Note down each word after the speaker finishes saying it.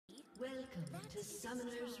Welcome to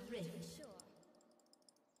Summoner's Rift. Sure.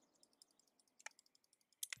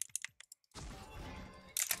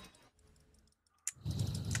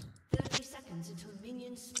 30 seconds until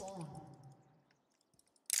minions spawn.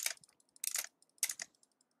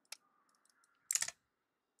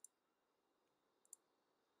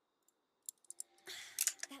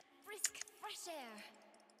 That brisk fresh air.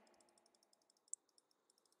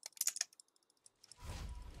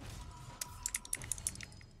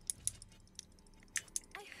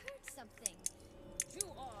 I heard something. You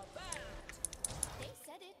are bad. They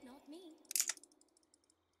said it, not me.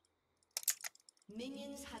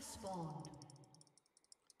 Minions have spawned.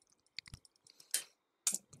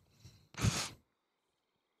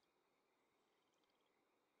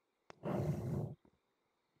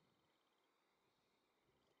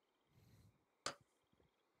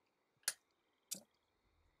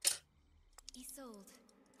 Isolde,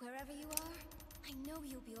 wherever you are, I know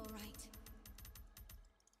you'll be all right.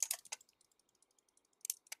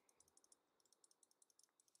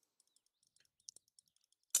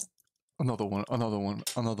 Another one, another one,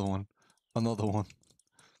 another one, another one.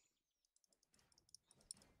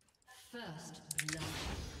 First blood.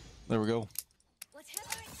 There we go.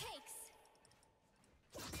 Whatever it takes.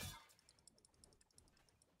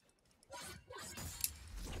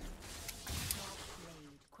 Dark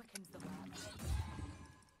blade quickens the heart.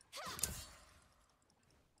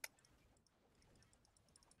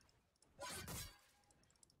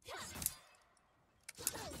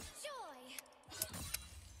 Joy!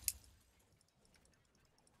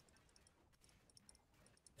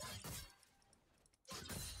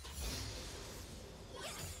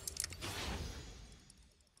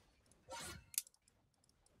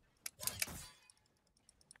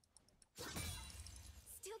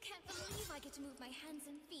 Still can't believe I get to move my hands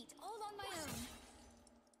and feet all on my own.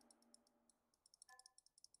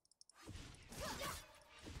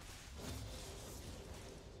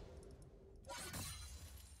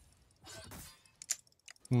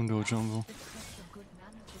 Mundo jungle. The crest of good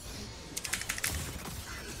manners is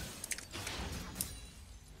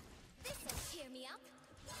This'll cheer me up.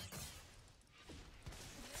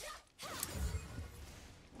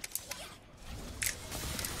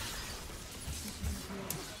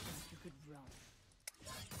 you could run.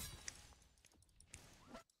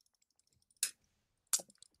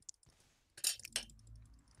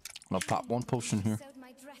 I'll pop one potion here. Sewed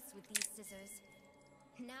my dress with these scissors.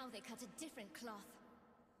 Now they cut a different cloth.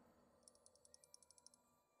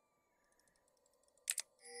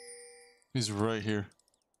 He's right here.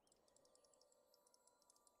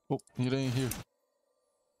 Oh, he ain't here.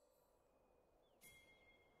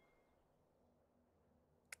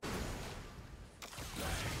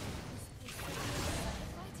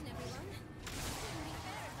 Frighten everyone. Wouldn't be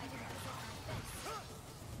fair if I didn't present my best.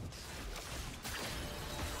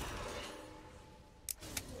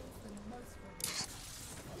 The most rewarding.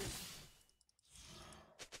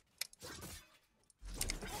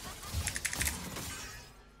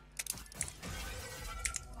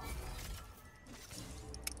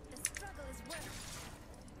 The struggle is worth it.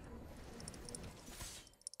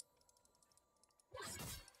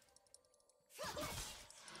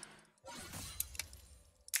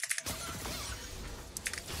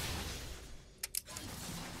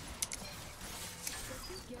 If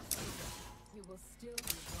you get bigger, you will still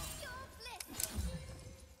be wrong. Your bliss!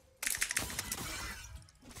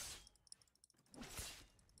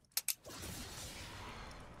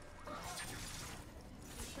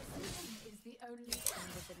 Precision is the only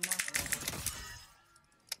standard that matters.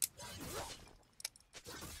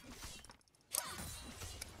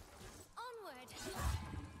 Onward!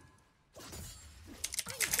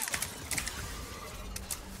 I'm done!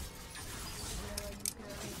 Where are you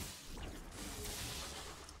going?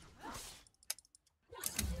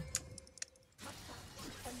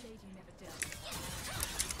 A lady never does.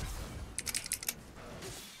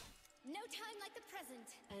 No time like the present.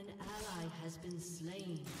 An ally has been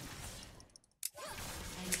slain.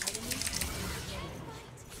 An enemy has been slain.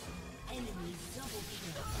 Enemy double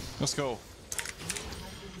kill. Let's go. You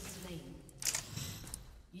have been slain.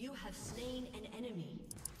 You have slain an enemy.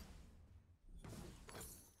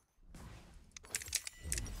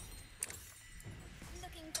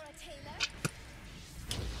 Looking for a tailor?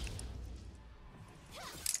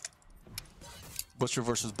 Butcher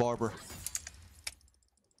versus Barber.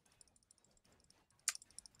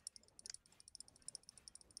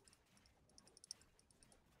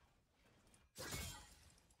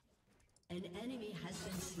 An enemy has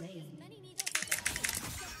been slain. Many needles are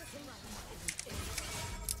just as much.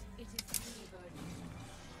 It is really burning.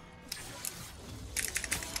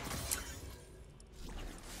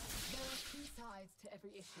 There are sides to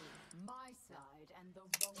every issue. My side and the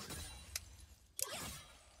wrong side.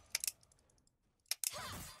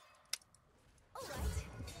 All right,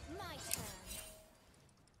 my turn.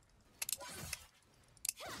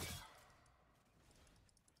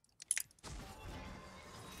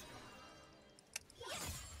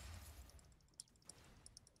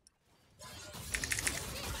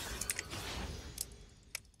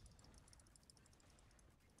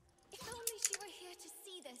 If only she were here to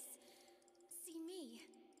see this. See me.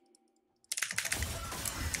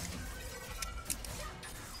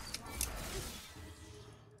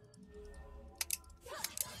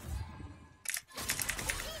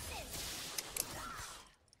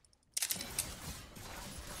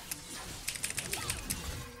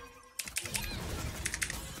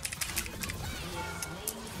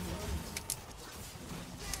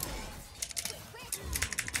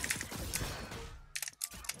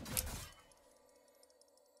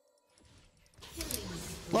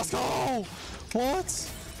 Let's go!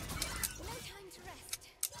 What? No time to rest.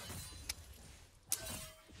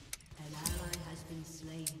 An ally has been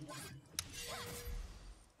slain.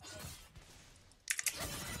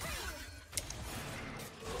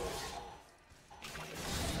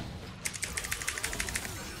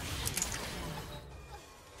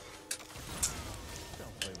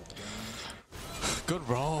 Good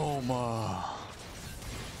roam.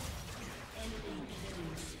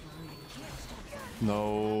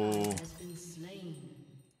 No. Has been slain.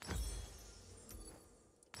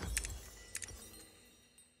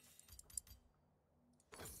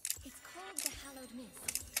 It's called the Hallowed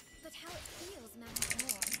Mist, but how it feels matters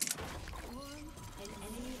more. An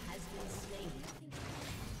enemy has been slain.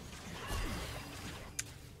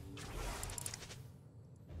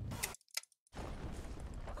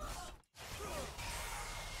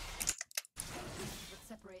 What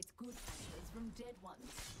separates good actors from dead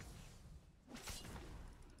ones.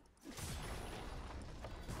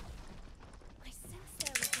 I sense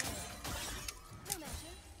there is more. No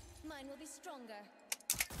matter, mine will be stronger.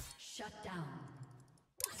 Shut down.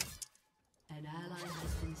 An ally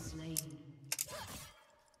has been slain.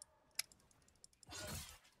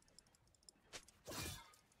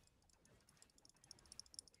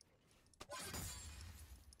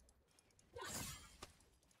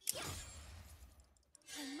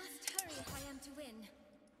 I must hurry if I am to win.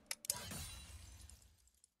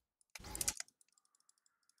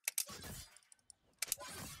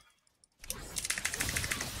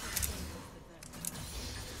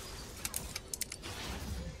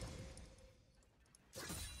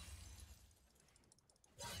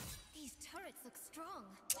 These turrets look strong.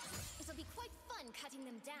 It'll be quite fun cutting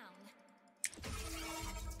them down.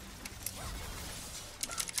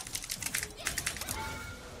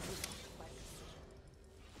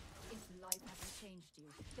 If life hasn't changed you,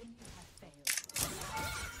 then you have failed.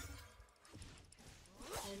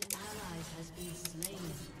 An ally has been slain.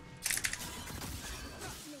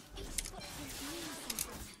 Let's make each footprint mean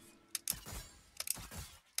something.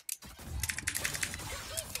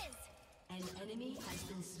 Pieces! An enemy has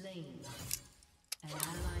been slain. An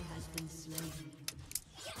ally has been slain.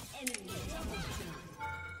 Enemy double kill.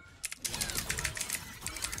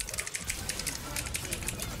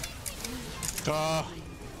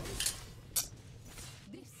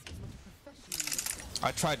 This is what a professional looks like.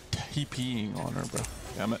 I tried TPing on her, bro.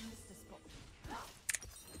 Damn it. Missed the spot.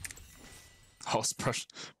 I was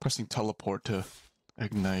pressing teleport to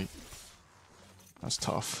ignite. That's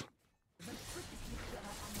tough. The quickest look that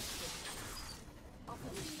I understood.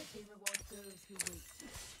 Opportunity rewards those who wait.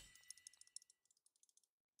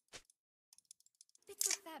 Bits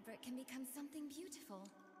of fabric can become something beautiful.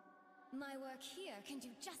 My work here can do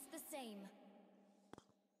just the same.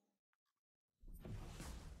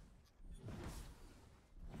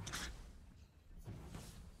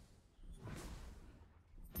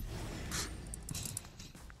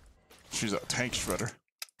 She's a tank shredder.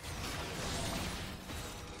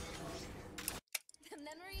 The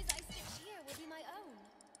memories I stitch here will be my own.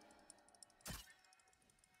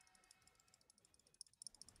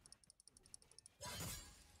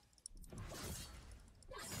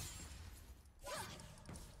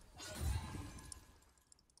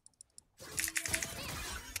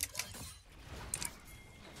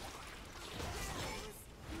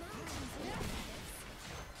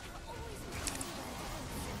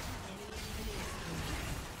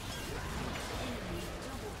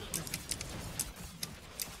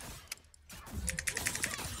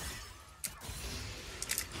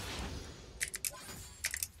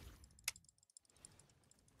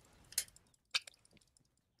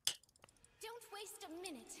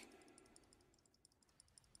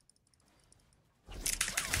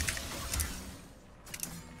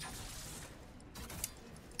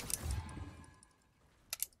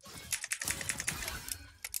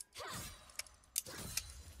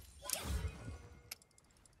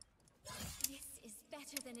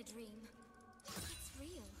 dream. It's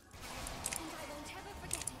real. And I won't ever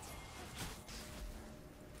forget it.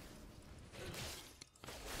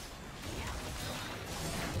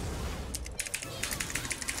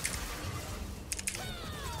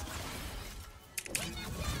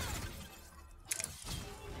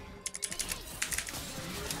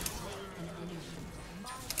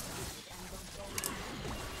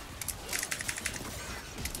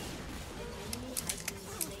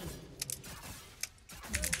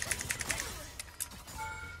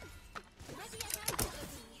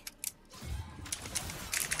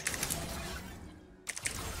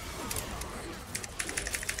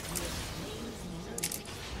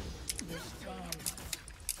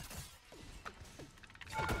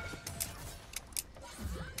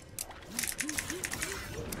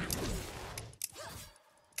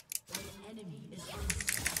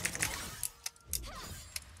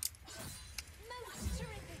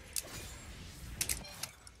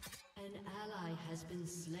 Has been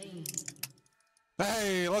slain.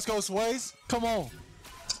 Hey, let's go, Sways. Come on.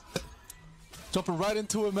 Jumping right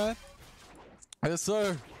into it, man. Yes,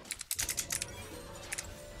 sir.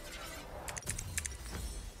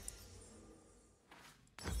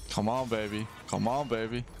 Come on, baby. Come on,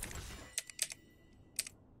 baby.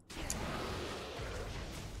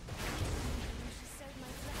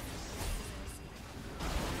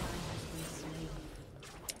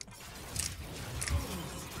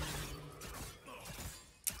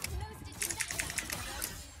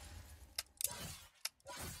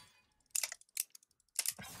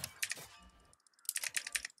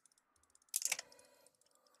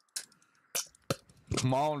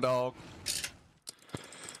 Come on, dog.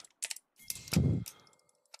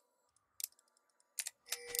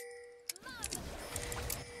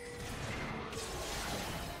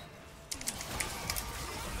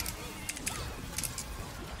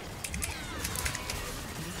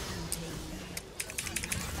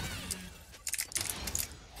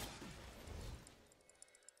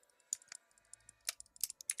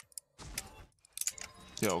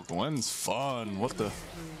 Yo, Gwen's fun. What the?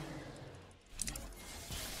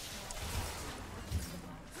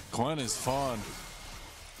 Gwen is fun.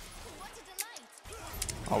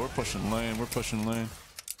 Oh, we're pushing lane. We're pushing lane.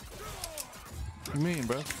 What do you mean,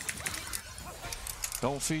 bro?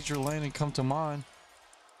 Don't feed your lane and come to mine.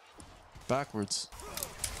 Backwards.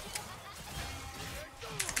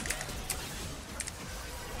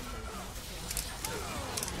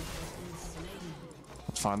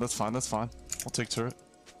 That's fine. That's fine. That's fine. I'll take turret.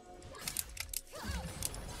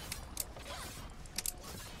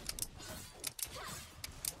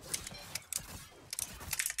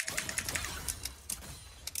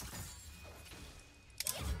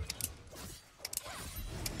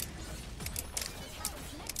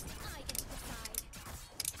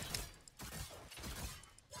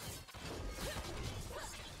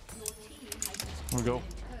 Here we go.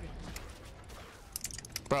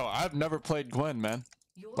 Bro, I've never played Gwen, man.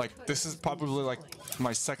 Like, this is probably like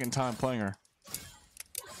my second time playing her.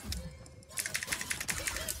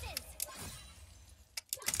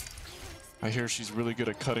 I hear she's really good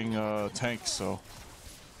at cutting tanks, so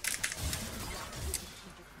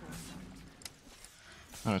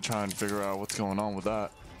I'm gonna try and figure out what's going on with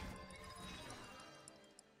that.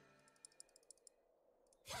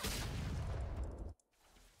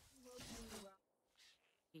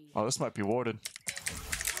 Oh, this might be warded.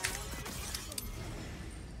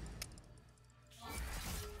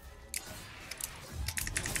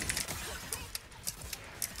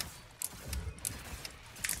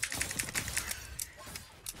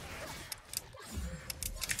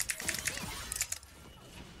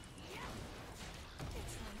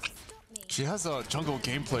 She has a jungle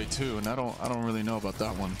gameplay too, and I don't really know about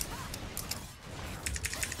that one.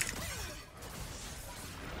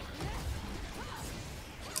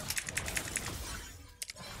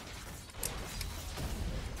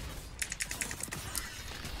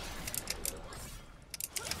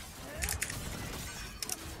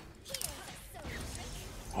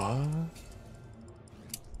 What?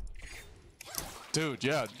 Dude,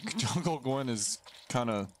 yeah, jungle Gwen is kind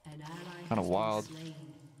of wild.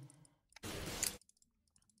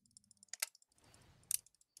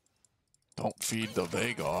 Don't feed the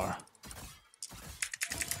Veigar.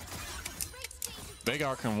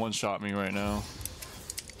 Veigar can one-shot me right now.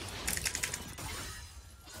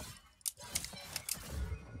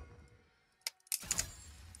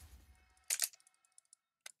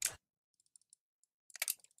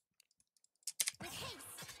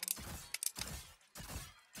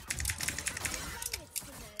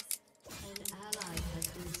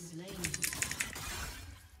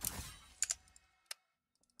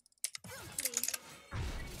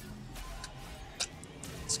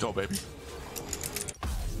 go, baby.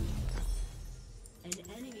 An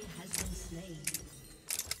enemy has been slain.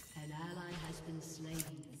 An ally has been slain.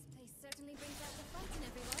 This place certainly brings out the fight in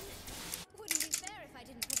everyone. Wouldn't be fair if I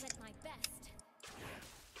didn't present my best.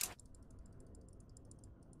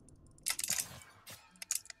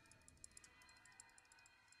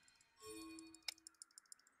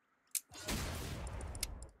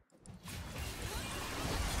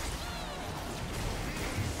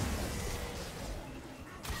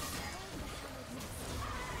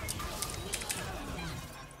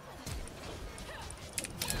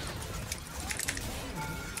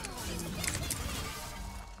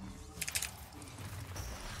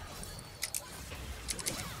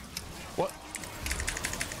 What?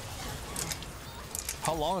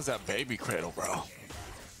 How long is that baby cradle, bro?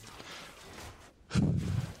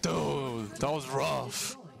 Dude, that was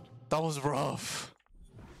rough. That was rough.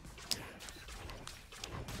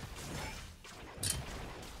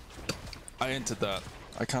 I entered that.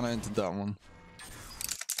 I kind of entered that one.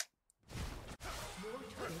 Your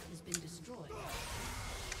turret has been destroyed.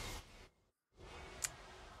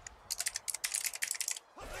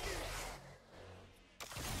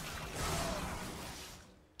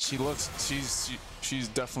 She looks. She's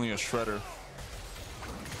definitely a shredder.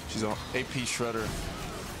 She's an AP shredder.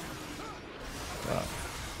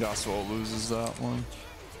 Yasuo loses that one.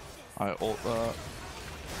 I ult that.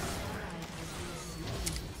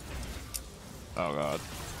 Oh god.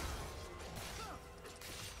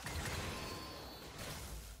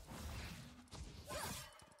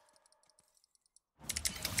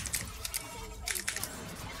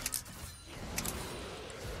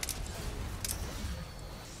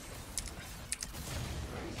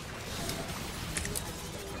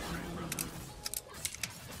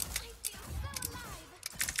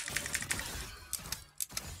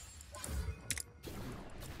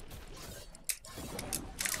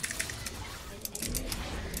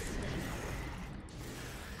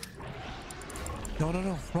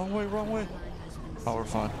 No. Wrong way, wrong way. Oh, we're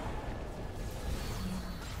fine.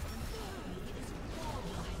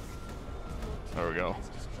 There we go.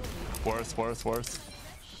 Worth.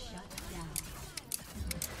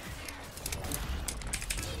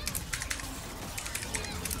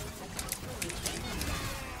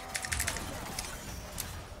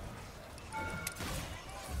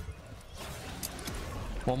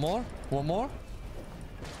 One more?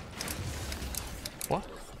 What?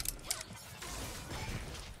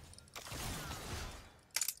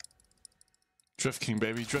 Drift King,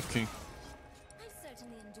 baby, Drift King. I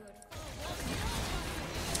certainly endured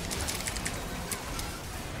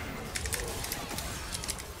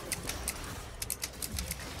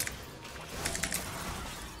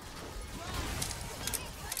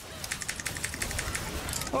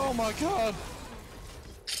Oh my god!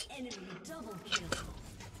 Enemy double kill.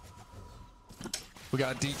 We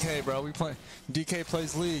got DK, bro. We play. DK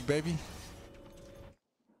plays League, baby.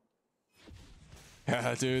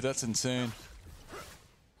 Yeah, dude, that's insane.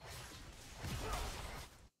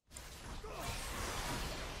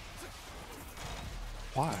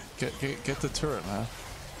 Why? Get the turret, man.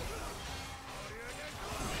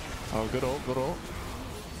 Oh, good ult.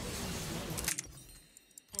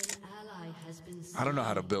 An ally has been slain. I don't know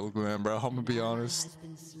how to build Glam, bro. I'm gonna be honest. Has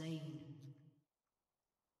been slain.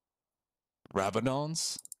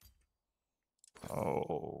 Rabadons?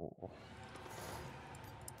 Oh.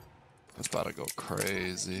 It's about to go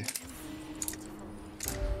crazy.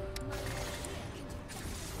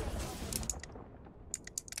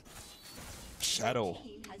 Shadow.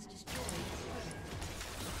 Team has destroyed.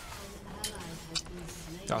 An ally has been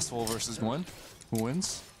slain. Gospel versus one. Who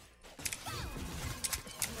wins?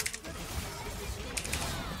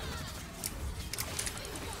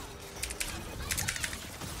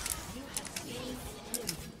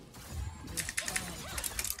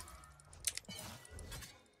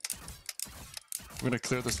 We're gonna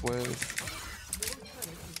clear this wave. Your turret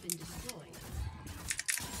has been destroyed.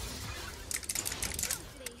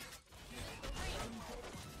 Lovely.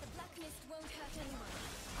 The black mist won't hurt anyone.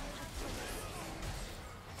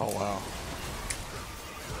 Oh wow.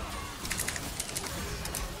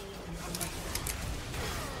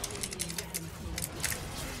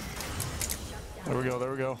 There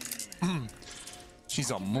we go.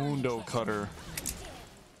 She's a mundo cutter.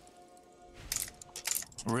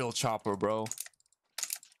 Real chopper, bro.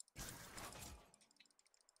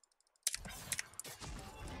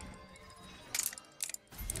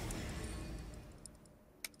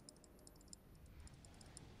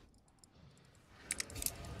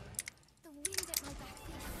 The wind at my back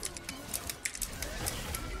feels so good.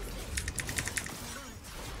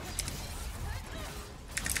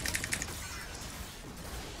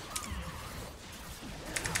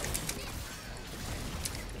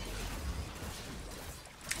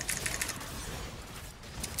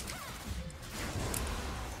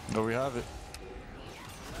 There we have it.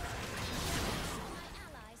 My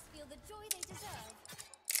allies feel the joy they deserve.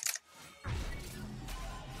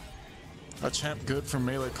 A champ good for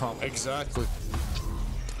melee comp. Exactly.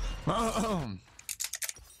 I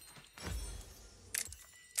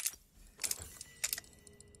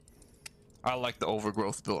like the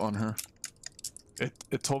overgrowth built on her.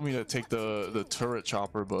 It told me to take the turret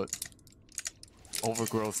chopper, but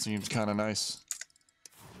overgrowth seems kind of nice.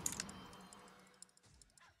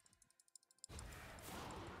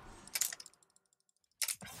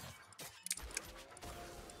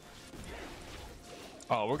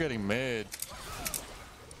 Oh, we're getting mid.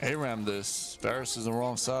 ARAM this. Varus is the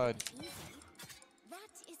wrong side. That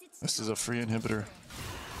is its This is a free inhibitor.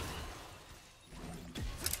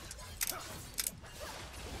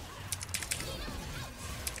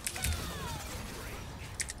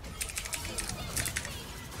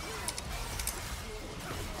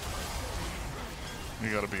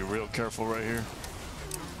 You gotta be real careful right here.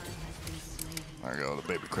 There you go, the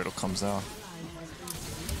baby cradle comes out.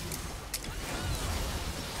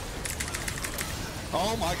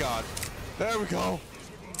 Oh my god. There we go.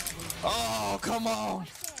 Oh, come on.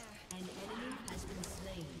 An enemy has been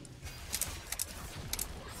slain.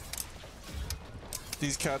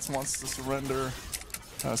 These cats wants to surrender.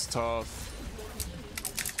 That's tough.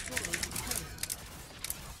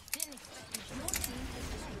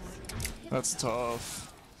 That's tough.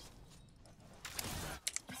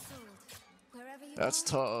 Isolde. Wherever you That's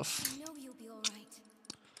are, tough. I know you'll be all right.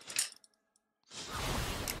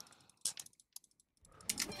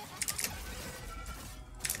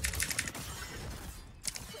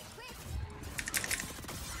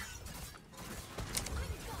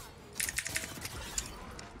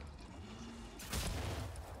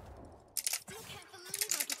 Still can't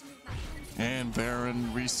believe I get to move my hands. And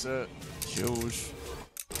Baron reset. Huge.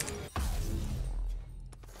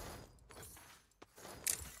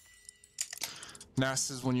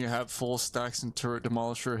 Nasus when you have full stacks and turret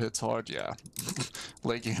demolisher hits hard, yeah.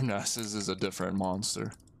 Late game Nasus is a different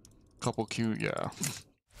monster. Couple Q, yeah. Those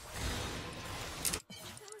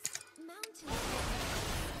mountains.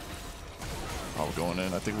 Oh, we're going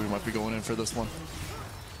in. I think we might be going in for this one.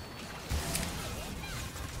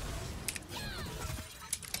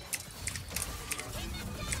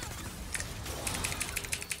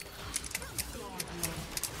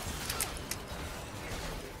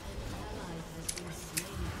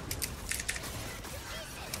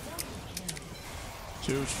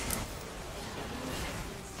 Huge. The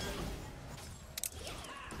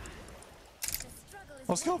struggle is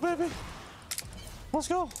Let's go, baby. Let's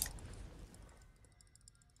go.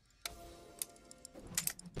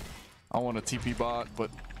 I want a TP bot,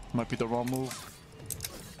 but might be the wrong move.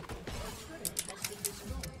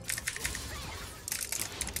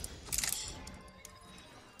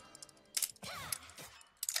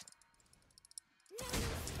 no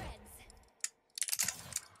spreads.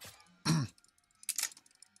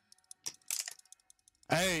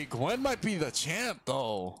 Hey, Gwen might be the champ,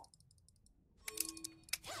 though.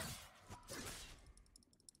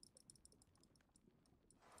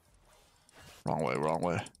 Wrong way, wrong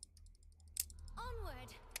way. Onward.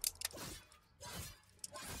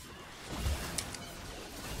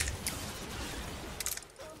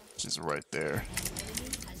 She's right there.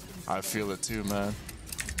 I feel it too, man.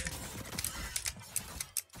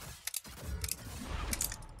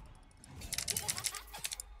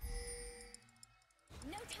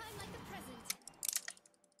 No time like the present.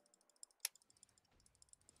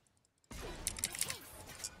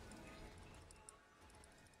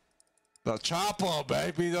 The chopper,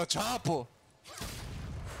 baby, the chopper.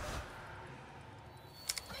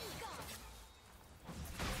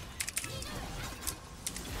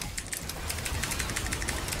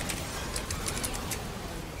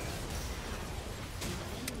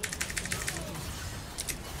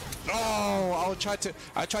 Oh,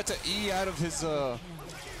 I tried to E out of his You're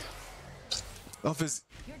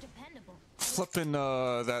dependable. flipping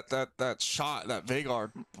that shot, that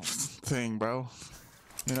Veigar thing, bro.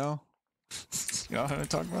 You know? You know what I'm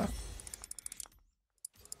talking about?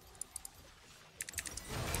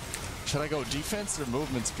 Should I go defense or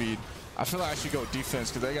movement speed? I feel like I should go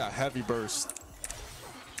defense because they got heavy burst.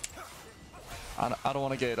 I don't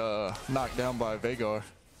want to get knocked down by Veigar.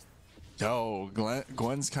 Yo,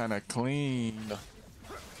 Gwen's kind of clean.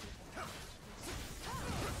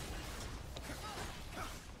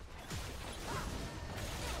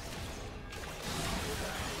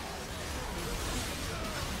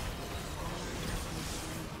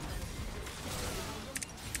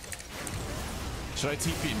 Should I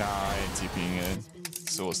TP? Nah, I ain't TPing in.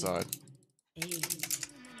 Suicide.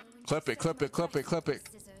 Clip it, clip it, clip it, clip it.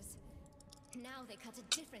 Scissors.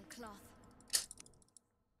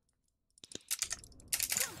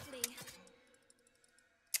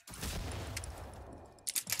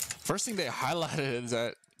 First thing they highlighted is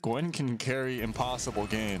that Gwen can carry impossible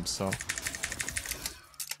games, so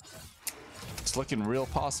it's looking real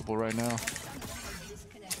possible right now.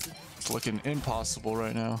 It's looking impossible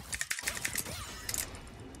right now.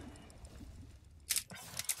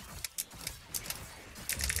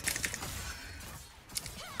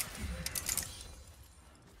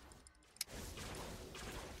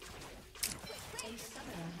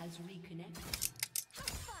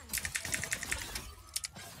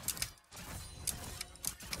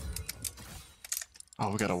 Oh,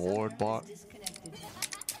 we got a ward bot.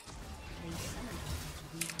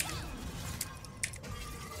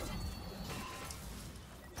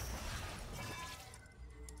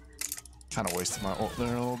 Kind of wasted my ult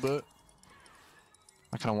there a little bit.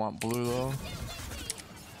 I kind of want blue though.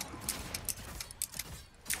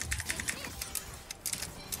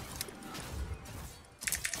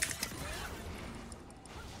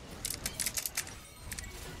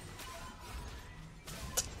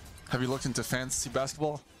 Have you looked into fantasy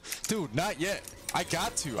basketball? Dude, not yet. I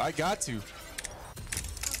got to. I've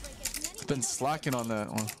been slacking on that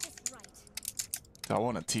one. I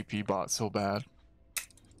want a TP bot so bad.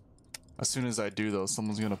 As soon as I do though,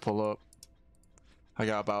 someone's gonna pull up. I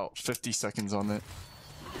got about 50 seconds on it.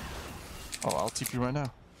 Oh, I'll TP right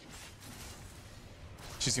now.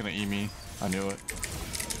 She's gonna E me. I knew it.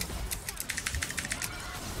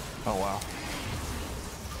 Oh wow.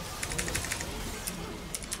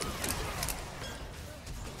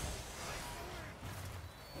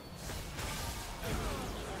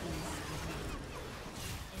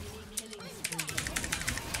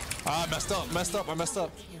 Ah, I messed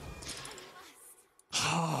up.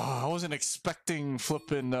 I wasn't expecting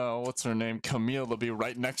flipping, what's her name? Camille to be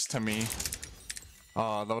right next to me.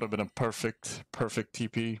 That would have been a perfect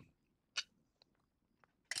TP.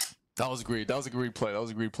 That was great. That was a great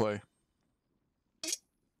play.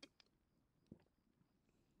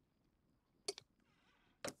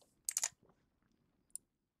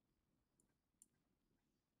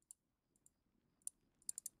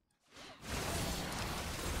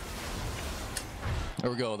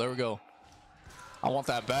 There we go. I want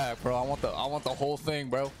that bag, bro. I want the whole thing,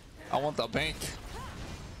 bro. I want the bank.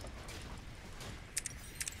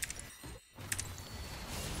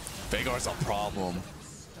 Veigar's a problem.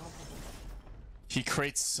 He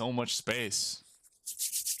creates so much space.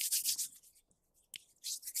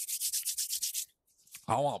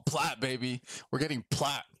 I want plat, baby. We're getting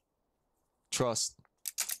plat. Trust.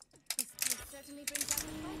 This place certainly brings out the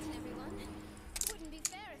fight in everyone. Wouldn't be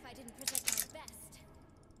fair if I didn't protect my best.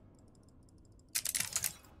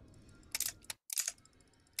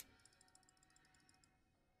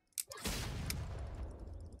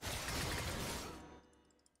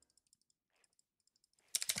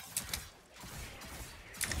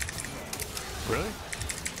 Really?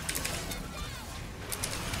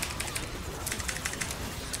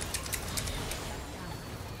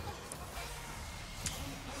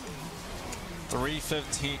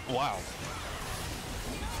 $3.15. Wow.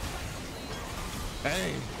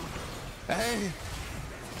 Hey. Hey.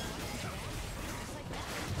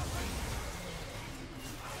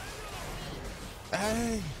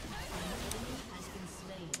 Hey.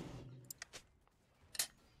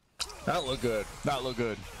 That looked good. That looked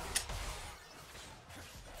good.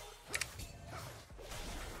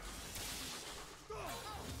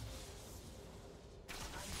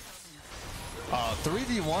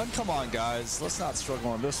 3v1? Come on, guys. Let's not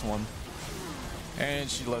struggle on this one. And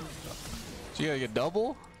she gotta get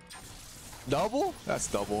double? Double? That's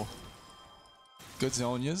double. Good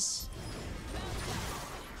Zonias.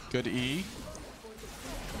 Good E.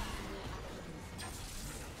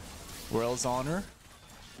 Rails on her.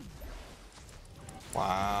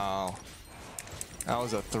 Wow. That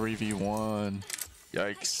was a 3v1.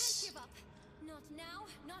 Yikes. Not now,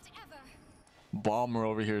 not ever. Bomber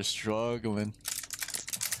over here struggling.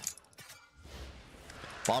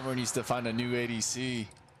 Bomber needs to find a new ADC.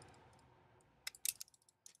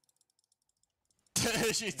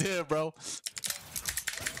 She did, bro.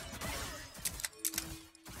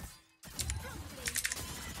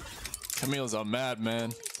 Camille's a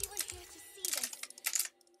madman. You were here to see this.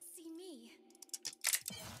 See me.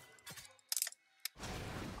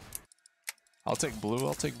 I'll take blue.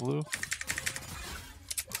 I'll take blue.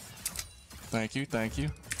 Thank you. Thank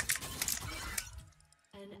you.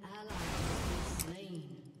 An ally has been slain.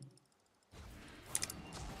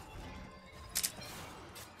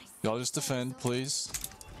 Y'all just defend, please.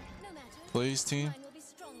 No matter. Please, team. Mine will be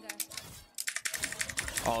stronger.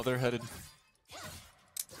 Oh, they're headed.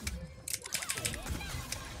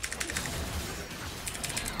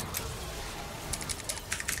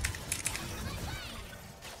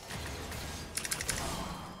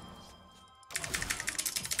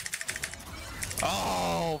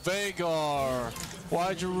 Veigar!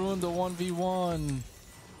 Why'd you ruin the 1v1?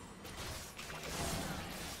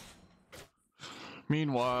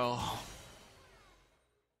 Meanwhile...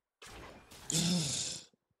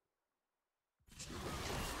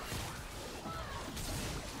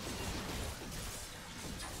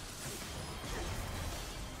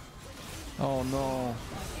 Oh no.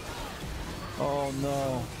 Oh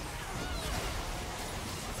no.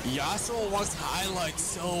 Yasuo wants highlights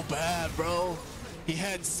so bad, bro. He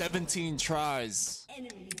had 17 tries.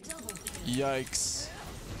 Enemy double kill. Yikes.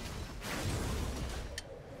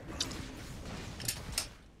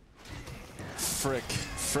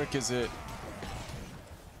 Frick is it.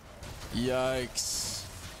 Yikes.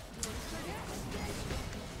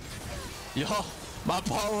 Yo, my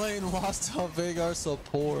bot lane lost to Veigar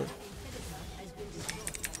support.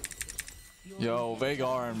 Yo,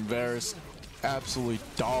 Veigar and Varus absolutely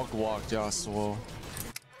dog walked Yasuo.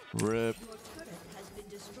 Rip. Your turret has been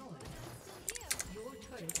destroyed. Your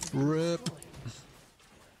turret has Rip.